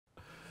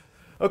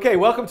Okay,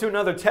 welcome to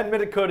another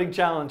 10-minute coding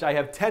challenge. I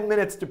have 10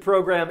 minutes to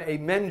program a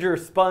Menger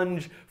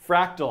Sponge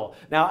fractal.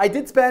 Now, I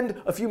did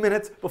spend a few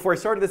minutes before I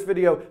started this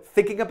video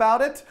thinking about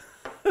it,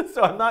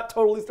 so I'm not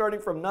totally starting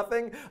from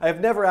nothing. I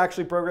have never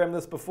actually programmed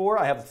this before.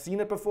 I have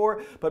seen it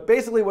before, but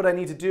basically what I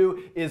need to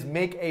do is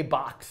make a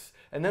box.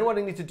 And then what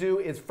I need to do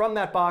is from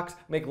that box,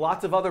 make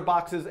lots of other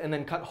boxes and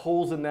then cut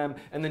holes in them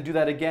and then do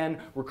that again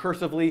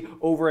recursively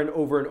over and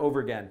over and over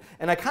again.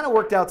 And I kind of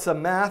worked out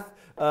some math.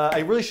 I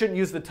really shouldn't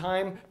use the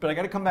time, but I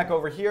got to come back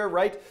over here,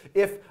 right?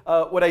 If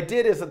what I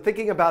did is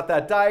thinking about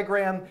that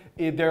diagram,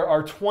 there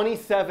are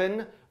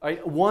 27,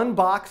 right? One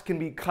box can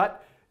be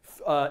cut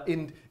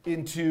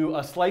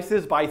into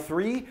slices by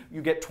 3.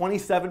 You get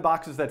 27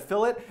 boxes that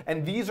fill it,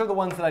 and these are the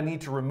ones that I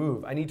need to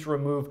remove. I need to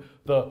remove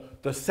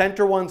the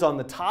center ones on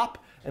the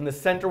top and the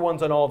center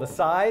ones on all the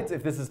sides.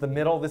 If this is the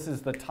middle, this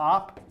is the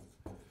top,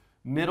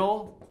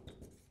 middle,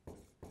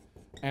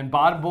 and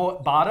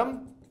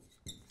bottom.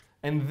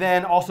 And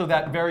then also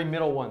that very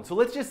middle one. So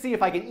let's just see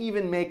if I can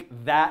even make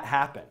that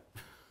happen.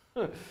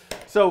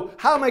 So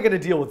how am I going to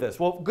deal with this?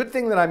 Well, good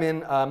thing that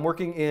I'm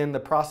working in the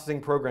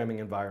processing programming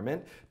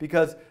environment,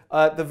 because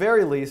at the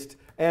very least,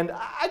 and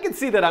I can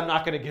see that I'm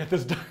not going to get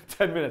this done in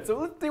 10 minutes. So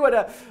let's see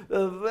what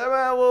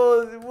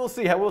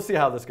we'll see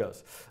how this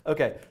goes.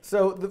 Okay,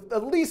 so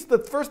at least the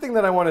first thing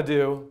that I want to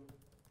do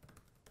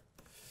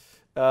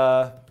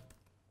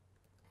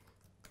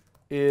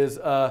is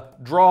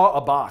draw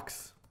a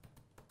box.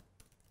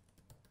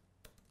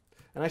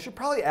 And I should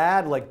probably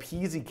add like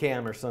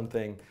PZCam or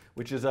something,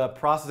 which is a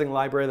processing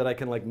library that I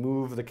can like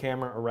move the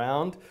camera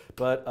around.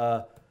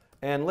 But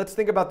and let's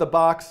think about the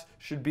box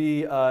should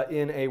be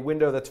in a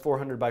window that's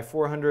 400 by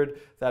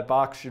 400. That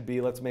box should be,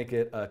 let's make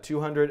it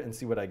 200 and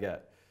see what I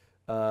get.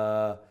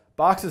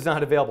 Box is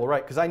not available,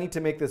 right? Because I need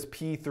to make this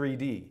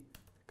P3D,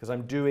 because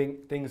I'm doing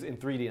things in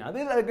 3D. Now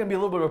this is going to be a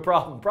little bit of a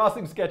problem.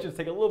 Processing sketches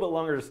take a little bit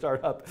longer to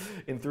start up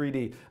in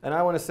 3D. And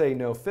I want to say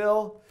no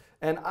fill.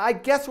 And I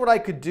guess what I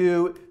could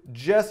do,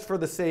 just for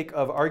the sake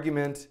of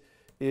argument,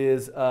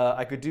 is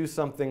I could do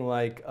something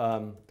like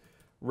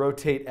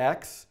rotate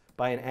X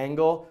by an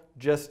angle,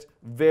 just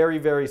very,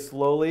 very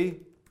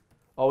slowly.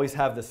 Always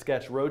have the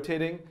sketch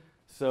rotating,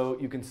 so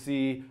you can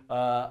see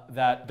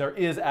that there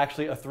is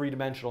actually a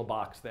 3-dimensional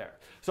box there.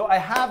 So I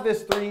have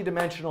this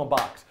 3-dimensional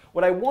box.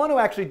 What I want to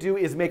actually do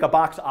is make a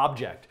box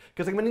object,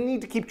 because I'm going to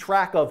need to keep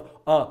track of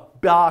a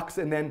box,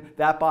 and then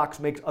that box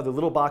makes other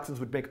little boxes,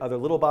 would make other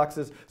little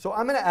boxes. So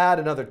I'm going to add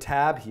another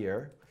tab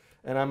here,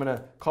 and I'm going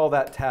to call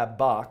that tab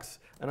box,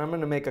 and I'm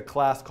going to make a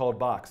class called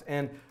box.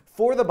 And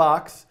for the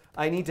box,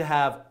 I need to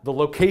have the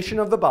location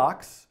of the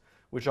box,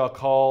 which I'll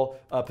call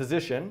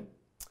position,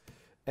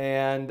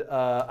 and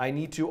I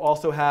need to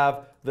also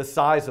have the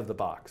size of the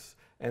box.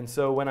 And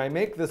so when I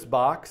make this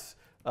box,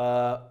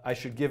 I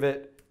should give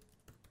it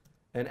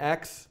an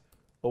X,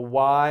 a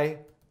Y,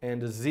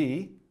 and a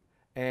Z,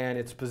 and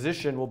its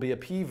position will be a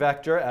P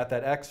vector at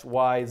that X,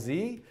 Y,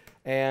 Z,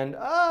 and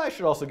I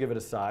should also give it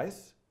a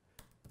size,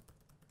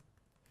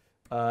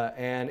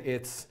 and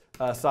its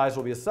size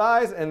will be a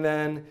size, and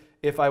then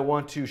if I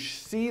want to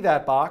see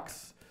that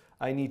box,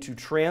 I need to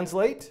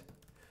translate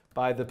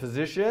by the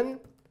position,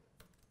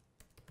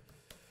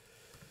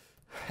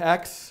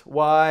 X,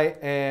 Y,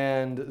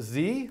 and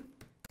Z.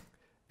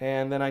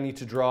 And then I need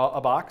to draw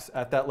a box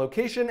at that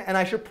location. And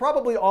I should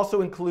probably also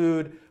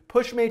include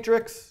push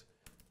matrix.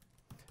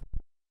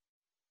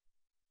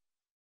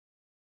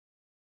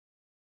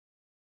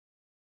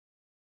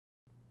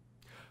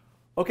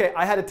 Okay,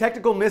 I had a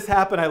technical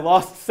mishap and I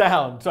lost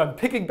sound. So I'm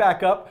picking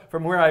back up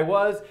from where I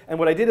was. And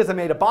what I did is I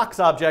made a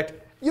box object.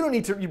 You don't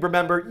need to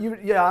remember.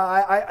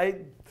 I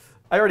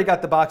already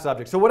got the box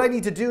object. So what I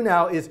need to do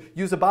now is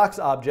use a box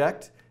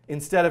object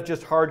instead of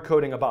just hard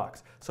coding a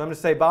box. So I'm going to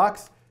say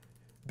box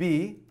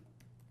B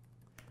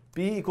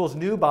equals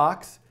new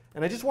box,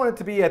 and I just want it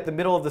to be at the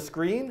middle of the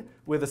screen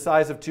with a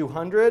size of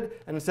 200,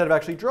 and instead of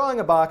actually drawing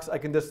a box, I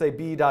can just say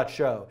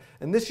b.show.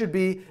 And this should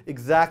be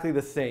exactly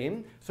the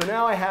same. So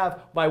now I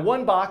have my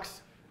one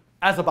box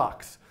as a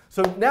box.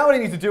 So now what I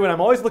need to do, and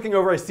I'm always looking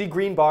over, I see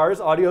green bars,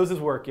 audio is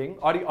working.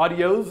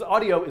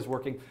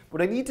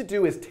 What I need to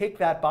do is take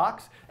that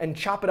box and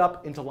chop it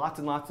up into lots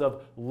and lots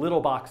of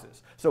little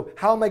boxes. So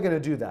how am I going to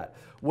do that?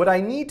 What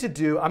I need to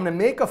do, I'm going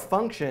to make a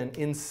function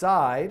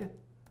inside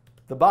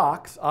the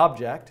box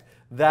object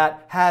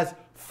that has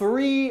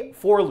 3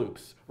 for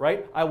loops,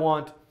 right? I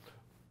want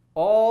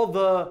all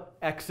the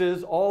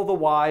x's, all the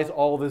y's,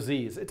 all the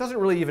z's. It doesn't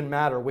really even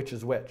matter which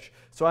is which.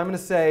 So I'm going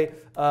to say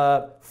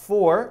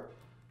for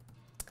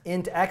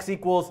int x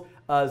equals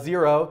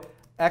 0,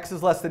 x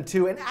is less than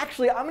 2. And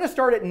actually, I'm going to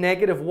start at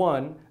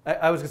 -1.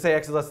 I was going to say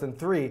x is less than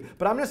 3,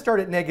 but I'm going to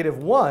start at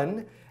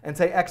 -1 and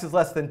say x is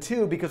less than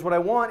 2, because what I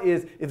want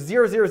is, if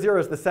 0, 0, 0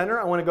 is the center,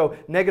 I want to go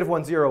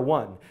 -1, 0,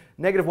 1.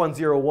 -1,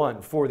 0,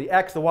 1 for the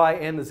x, the y,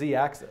 and the z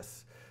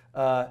axis.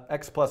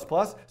 X plus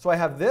plus. So I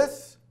have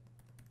this.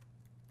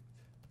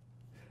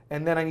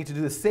 And then I need to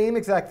do the same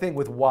exact thing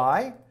with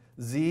y,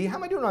 z. How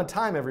am I doing on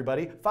time,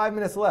 everybody? 5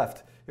 minutes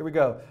left. here we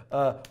go,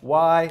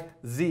 y,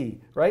 z,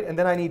 right? And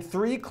then I need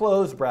 3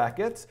 closed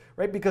brackets,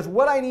 right? Because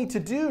what I need to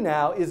do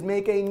now is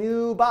make a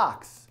new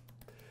box.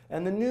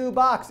 And the new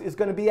box is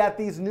going to be at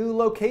these new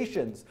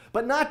locations,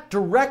 but not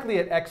directly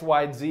at x,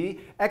 y, and z.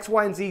 X,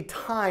 y, and z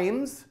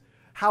times,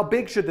 how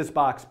big should this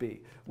box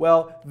be?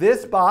 Well,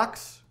 this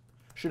box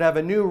should have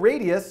a new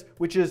radius,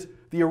 which is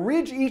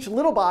each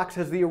little box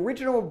has the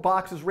original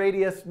box's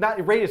radius,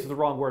 not radius is the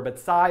wrong word, but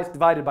size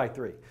divided by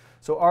 3.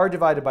 So r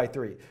divided by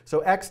 3.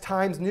 So x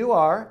times new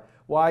r,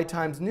 y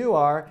times new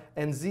r,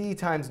 and z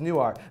times new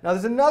r. Now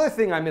there's another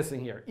thing I'm missing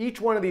here.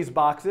 Each one of these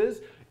boxes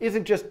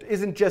isn't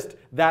just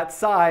that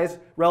size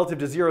relative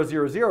to 0,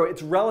 0, 0.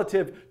 It's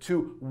relative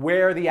to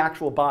where the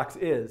actual box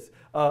is.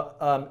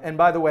 And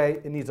by the way,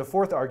 it needs a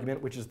 4th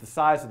argument, which is the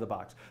size of the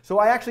box. So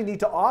I actually need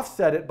to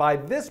offset it by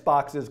this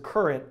box's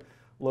current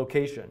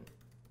location.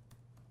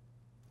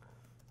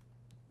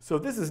 So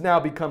this has now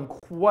become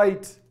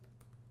quite...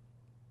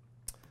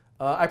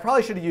 I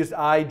probably should have used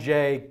I,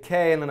 J,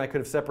 K, and then I could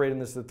have separated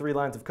this into 3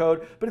 lines of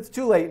code, but it's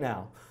too late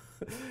now.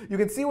 You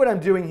can see what I'm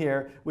doing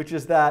here, which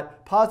is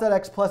that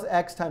pos.x plus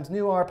x times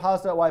new r,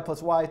 pos.y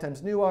plus y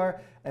times new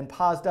r, and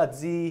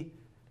pos.z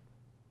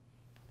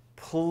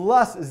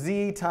plus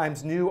z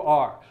times new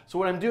r. So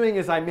what I'm doing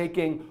is I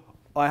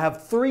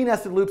have 3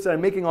 nested loops and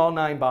I'm making all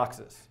 9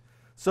 boxes.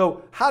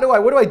 So what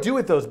do I do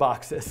with those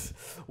boxes?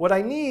 What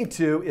I need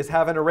to is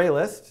have an array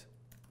list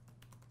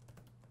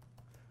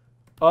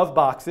of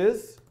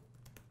boxes,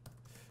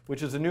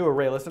 which is a new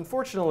array list.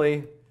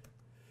 Unfortunately,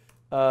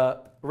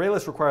 array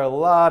lists require a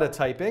lot of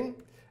typing.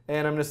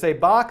 And I'm going to say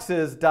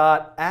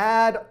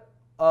boxes.add,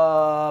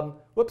 I'm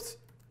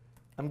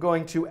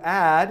going to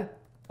add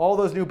all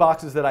those new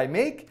boxes that I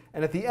make.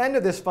 And at the end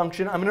of this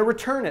function, I'm going to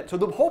return it. So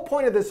the whole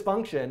point of this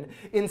function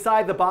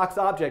inside the box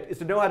object is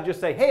to know how to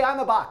just say, hey, I'm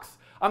a box.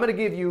 I'm going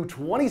to give you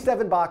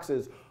 27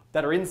 boxes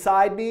that are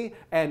inside me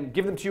and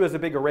give them to you as a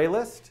big array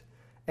list.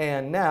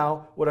 And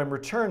now what I'm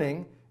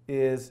returning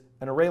is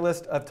an array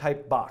list of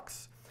type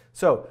box.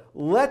 So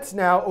let's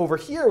now, over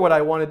here, what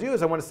I want to do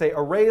is I want to say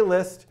array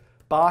list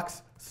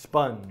box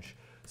sponge.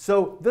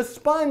 So the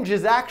sponge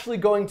is actually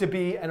going to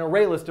be an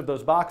array list of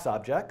those box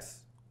objects.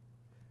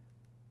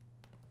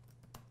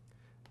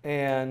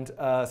 And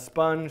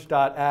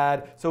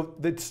sponge.add. So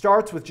it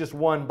starts with just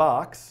one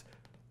box.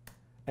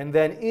 And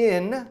then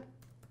in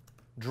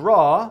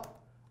draw,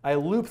 I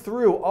loop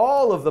through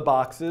all of the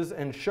boxes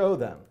and show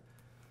them.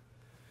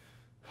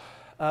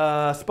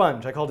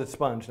 Sponge. I called it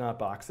sponge, not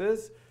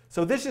boxes.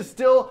 So this is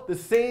still the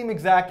same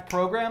exact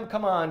program.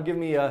 Come on, give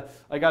me a,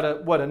 I got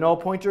a null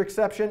pointer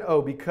exception?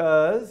 Oh,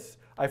 because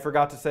I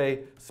forgot to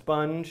say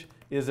sponge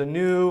is a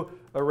new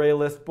array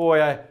list.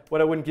 Boy, what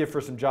I wouldn't give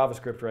for some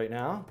JavaScript right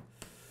now.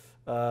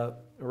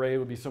 Array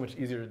would be so much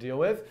easier to deal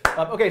with.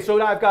 OK, so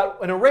now I've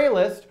got an array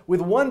list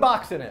with one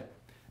box in it.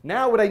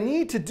 Now what I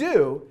need to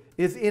do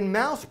is in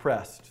mouse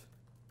pressed.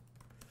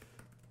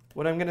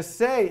 What I'm going to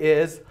say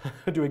is,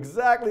 do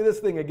exactly this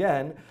thing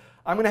again.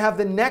 I'm going to have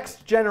the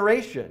next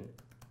generation,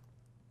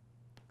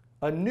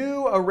 a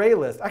new array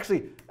list.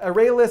 Actually,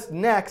 array list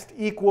next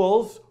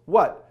equals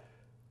what?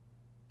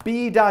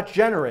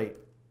 b.generate.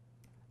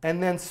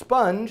 And then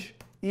sponge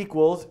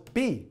equals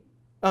b.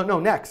 Oh, no,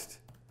 next.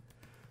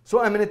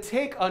 So I'm going to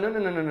take, oh,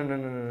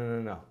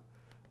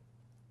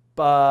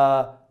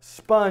 no.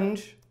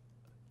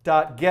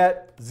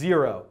 Sponge.get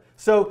 0.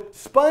 So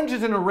sponge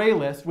is an array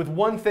list with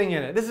one thing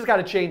in it. This has got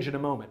to change in a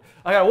moment.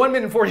 I got 1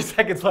 minute and 40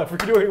 seconds left.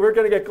 We're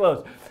going to get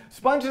close.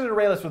 Sponge is an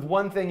array list with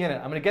one thing in it.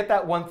 I'm going to get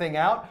that one thing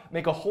out,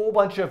 make a whole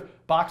bunch of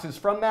boxes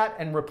from that,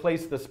 and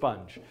replace the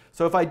sponge.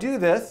 So if I do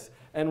this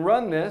and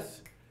run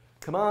this,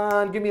 come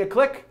on, give me a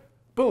click.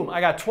 Boom,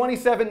 I got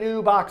 27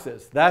 new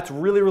boxes. That's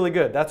really, really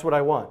good. That's what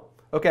I want.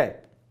 OK.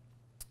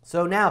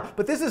 So now,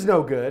 but this is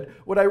no good.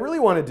 What I really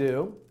want to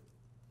do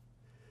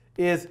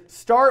is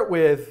start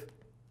with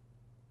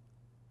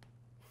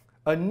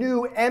a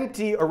new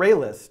empty array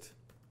list.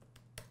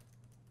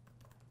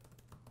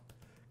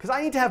 Because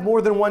I need to have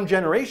more than one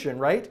generation,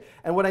 right?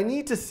 And what I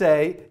need to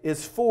say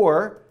is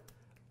for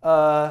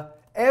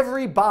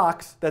every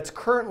box that's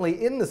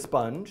currently in the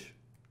sponge,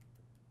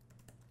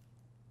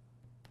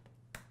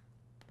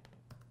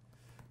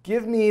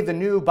 give me the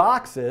new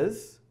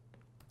boxes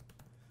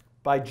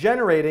by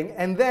generating,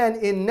 and then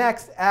in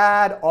next,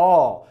 add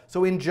all.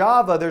 So in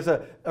Java, there's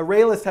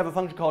array lists have a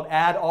function called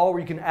add all,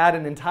 where you can add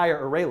an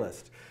entire array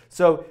list.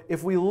 So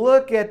if we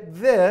look at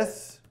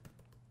this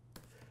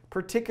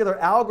particular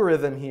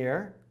algorithm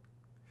here,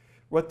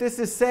 what this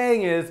is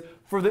saying is,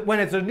 when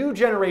it's a new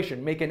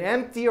generation, make an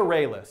empty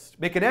array list.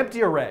 Make an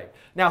empty array.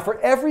 Now, for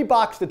every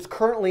box that's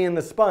currently in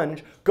the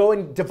sponge, go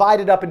and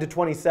divide it up into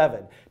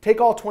 27. Take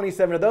all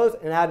 27 of those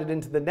and add it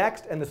into the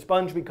next, and the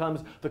sponge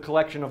becomes the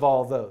collection of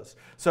all of those.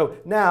 So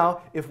now,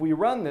 if we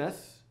run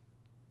this,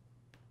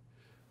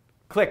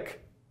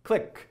 click,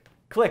 click,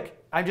 click.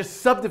 I'm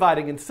just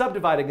subdividing and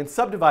subdividing and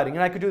subdividing.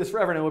 And I could do this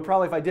forever. And it would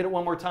probably, if I did it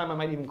one more time, I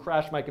might even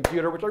crash my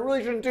computer, which I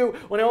really shouldn't do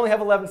when I only have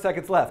 11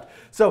 seconds left.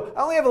 So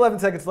I only have 11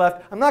 seconds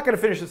left. I'm not going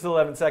to finish this in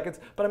 11 seconds,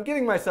 but I'm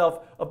giving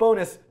myself a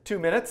bonus 2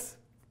 minutes.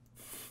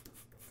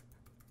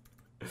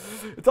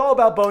 It's all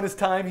about bonus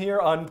time here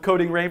on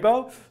Coding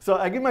Rainbow. So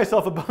I give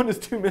myself a bonus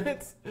 2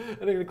 minutes. And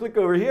I'm going to click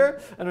over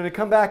here. I'm going to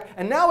come back.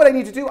 And now what I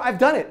need to do, I've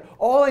done it.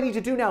 All I need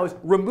to do now is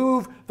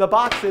remove the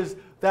boxes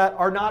that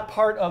are not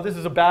part of, this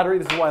is a battery,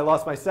 this is why I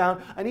lost my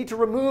sound. I need to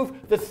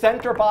remove the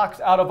center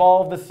box out of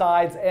all of the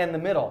sides and the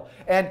middle.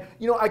 And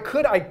you know, I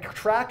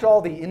tracked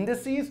all the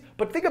indices,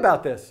 but think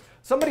about this.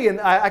 Somebody,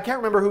 I can't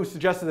remember who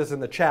suggested this in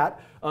the chat,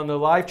 on the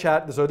live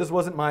chat, so this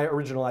wasn't my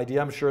original idea,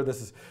 I'm sure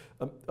this is,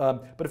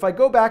 but if I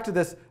go back to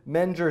this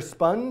Menger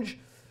Sponge,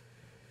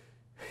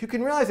 you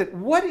can realize that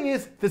what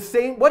is the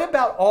same, what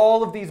about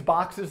all of these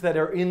boxes that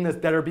are in this,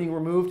 that are being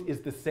removed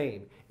is the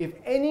same? If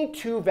any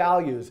two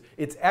values,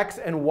 its x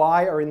and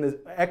y are in the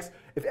x,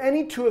 if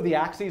any two of the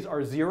axes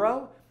are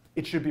 0,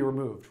 it should be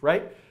removed,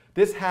 right?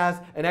 This has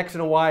an x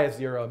and a y as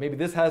 0. Maybe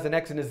this has an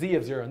x and a z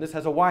of 0, and this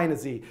has a y and a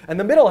z. And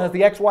the middle has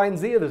the x, y, and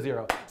z of the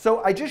 0.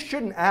 So I just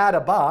shouldn't add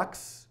a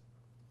box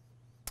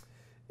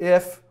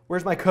if,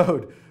 where's my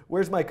code?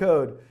 Where's my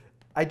code?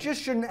 I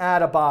just shouldn't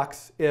add a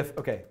box if,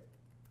 okay.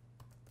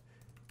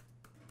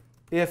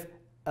 If,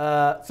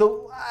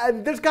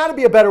 there's got to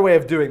be a better way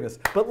of doing this.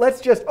 But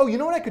let's just, oh, you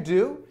know what I could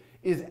do?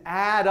 Is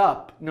add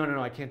up. No,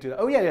 I can't do that.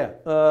 Oh, yeah.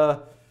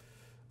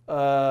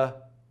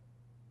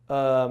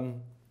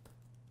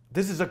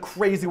 This is a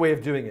crazy way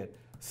of doing it.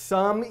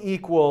 Sum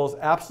equals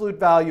absolute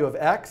value of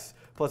x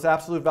plus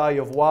absolute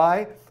value of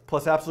y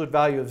plus absolute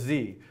value of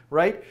z,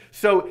 right?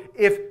 So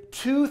if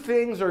two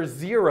things are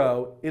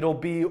 0, it'll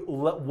be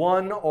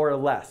 1 or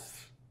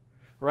less,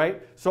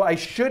 right? So I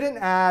shouldn't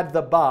add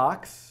the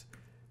box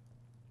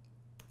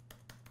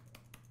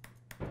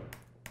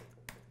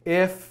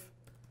if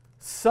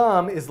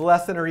sum is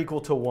less than or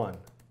equal to 1.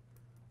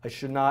 I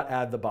should not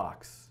add the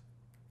box.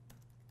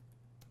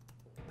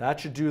 That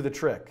should do the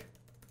trick.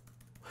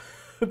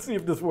 Let's see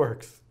if this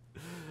works.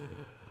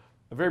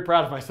 I'm very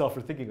proud of myself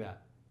for thinking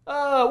that.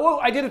 Whoa,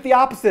 I did it the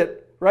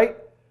opposite, right?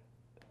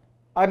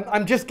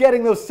 I'm just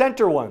getting those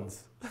center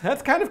ones.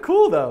 That's kind of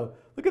cool, though.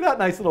 Look at that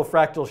nice little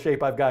fractal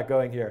shape I've got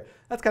going here.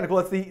 That's kind of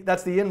cool.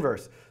 That's the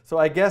inverse. So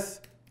I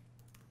guess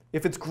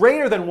if it's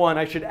greater than 1,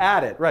 I should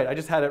add it. Right, I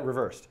just had it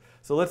reversed.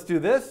 So let's do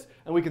this,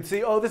 and we can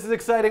see, oh, this is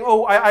exciting.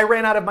 Oh, I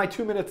ran out of my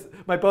 2 minutes,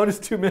 my bonus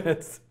 2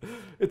 minutes.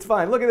 It's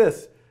fine. Look at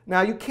this.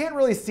 Now, you can't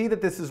really see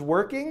that this is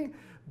working,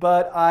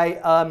 but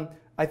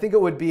I think it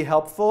would be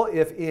helpful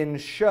if in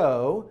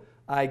show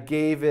I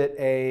gave it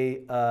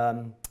a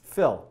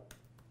fill.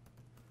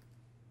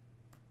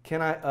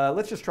 Can I?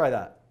 Let's just try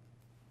that.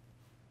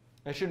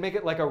 I should make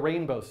it like a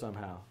rainbow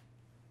somehow.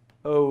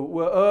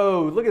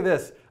 Oh, look at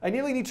this. I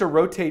nearly need to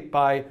rotate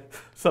by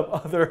some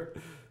other.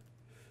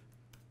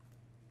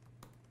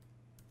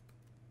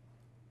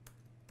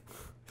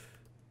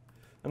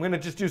 I'm going to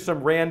just do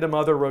some random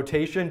other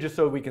rotation just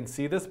so we can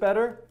see this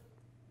better.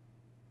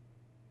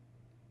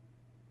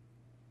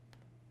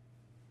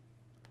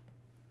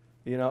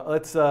 You know,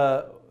 let's,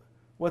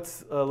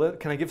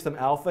 can I give some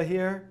alpha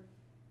here?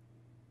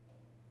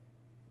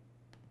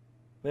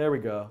 There we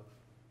go.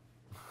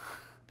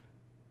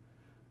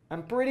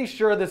 I'm pretty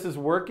sure this is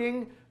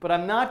working, but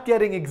I'm not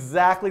getting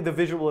exactly the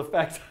visual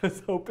effect I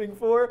was hoping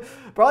for.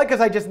 Probably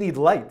because I just need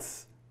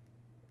lights.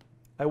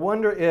 I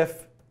wonder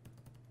if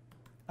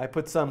I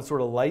put some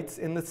sort of lights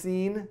in the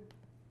scene.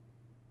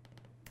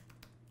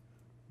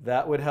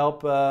 That would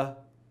help.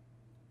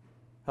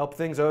 Help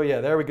things. Oh yeah,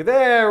 there we go.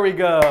 There we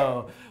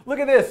go. Look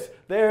at this.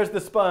 There's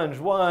the sponge.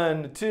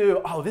 1,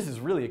 2. Oh, this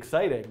is really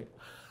exciting.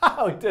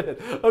 Oh, we did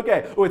it.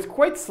 Okay. Oh, it's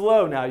quite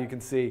slow now, you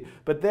can see.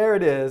 But there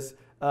it is.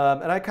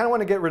 And I kind of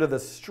want to get rid of the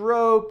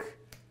stroke.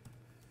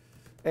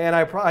 And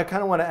I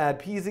kind of want to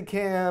add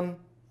PZCam.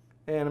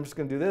 And I'm just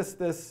going to do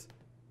this.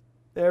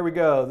 There we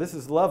go. This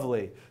is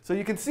lovely. So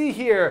you can see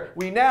here,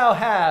 we now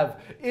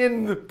have,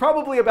 in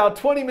probably about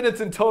 20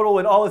 minutes in total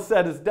when all is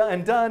said is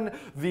done,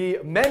 the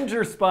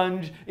Menger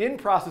Sponge in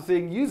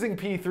processing using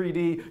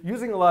P3D,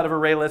 using a lot of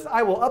ArrayList.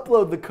 I will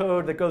upload the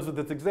code that goes with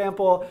this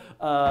example,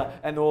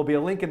 and there will be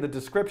a link in the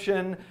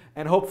description.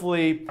 And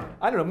hopefully,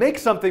 I don't know, make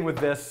something with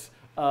this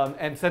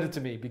and send it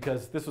to me,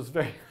 because this was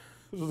very...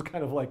 This was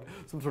kind of like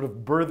some sort of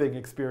birthing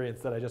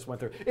experience that I just went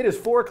through. It is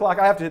 4 o'clock.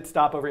 I have to hit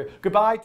stop over here. Goodbye.